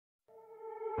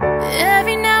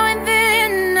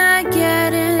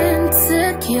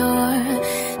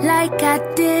I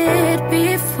did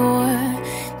before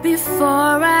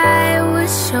I was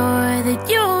sure that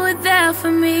you were there for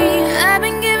me. I've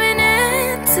been giving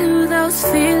in to those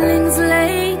feelings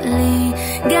lately.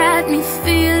 Got me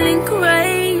feeling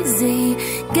crazy,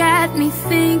 got me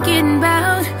thinking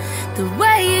about the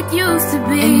way it used to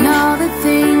be. And all the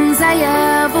things I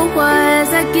ever was,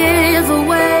 I give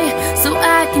away so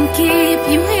I can keep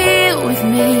you here with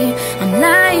me. I'm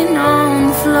lying on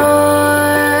the floor.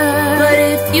 But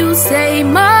if you say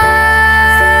more,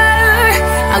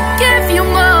 I'll give you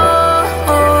more.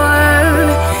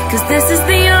 'Cause this is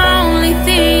the only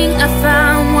thing I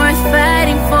found worth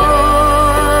fighting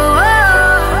for.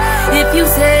 If you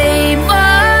say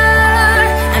more,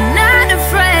 I'm not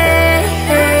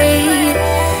afraid.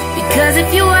 Because if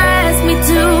you ask me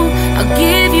to, I'll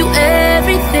give you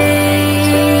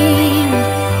everything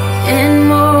and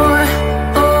more.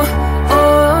 Oh,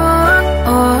 oh,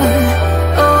 oh,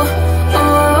 oh,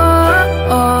 oh,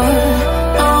 oh,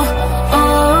 oh,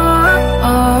 oh,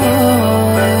 oh,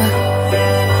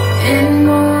 and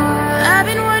more. I've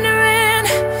been wondering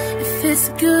if it's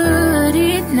good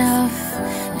enough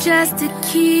just to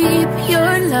keep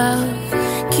your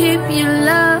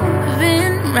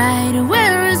loving right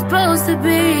where it's supposed to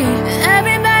be.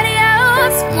 Everybody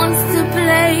else wants to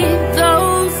play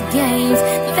those games.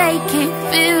 They can't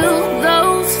feel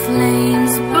those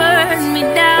flames burn me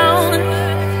down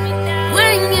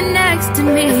when you're next to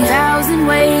me. 1,000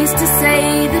 ways to say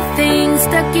the things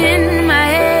stuck in my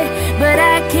head, but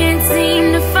I can't seem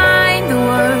to find the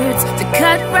words to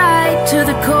cut right to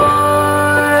the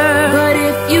core. But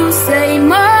if you say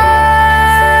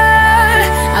more,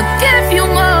 I'll give you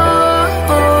more.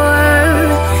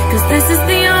 'Cause this is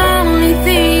the only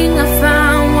thing I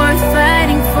found worth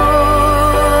fighting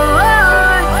for.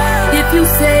 If you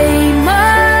say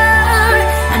more,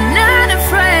 I'm not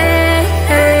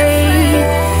afraid.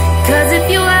 'Cause if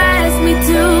you ask me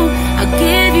to, I'll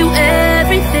give you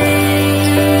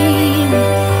everything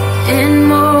and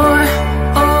more.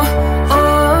 Oh,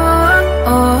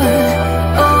 oh, oh,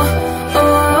 oh,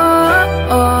 oh,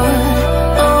 oh,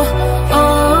 oh,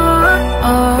 oh,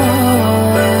 oh,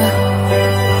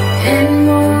 and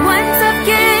more. Once I've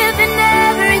given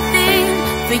everything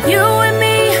for you and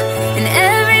me, and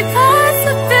every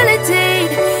possibility,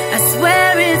 I swear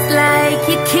it's like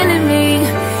you're killing me,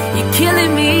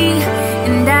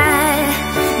 and I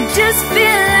just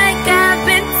feel like I've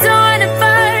been torn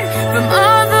apart from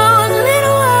all those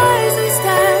little wars we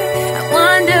start. I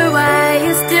wonder why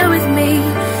you're still with me,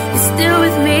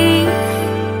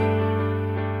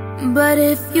 But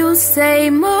if you say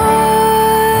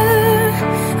more,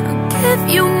 I'll give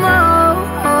you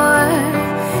more.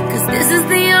 'Cause this is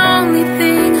the only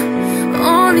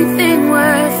thing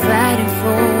worth fighting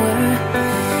for.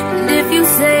 And if you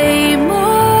say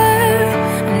more,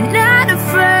 I'm not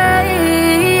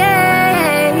afraid.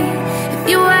 If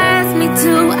you ask me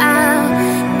to, I'll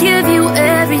give you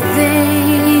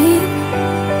everything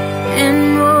and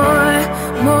more,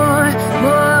 more,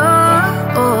 more,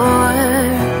 more,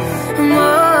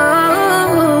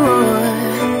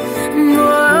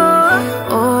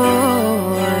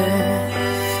 more,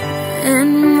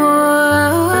 and more.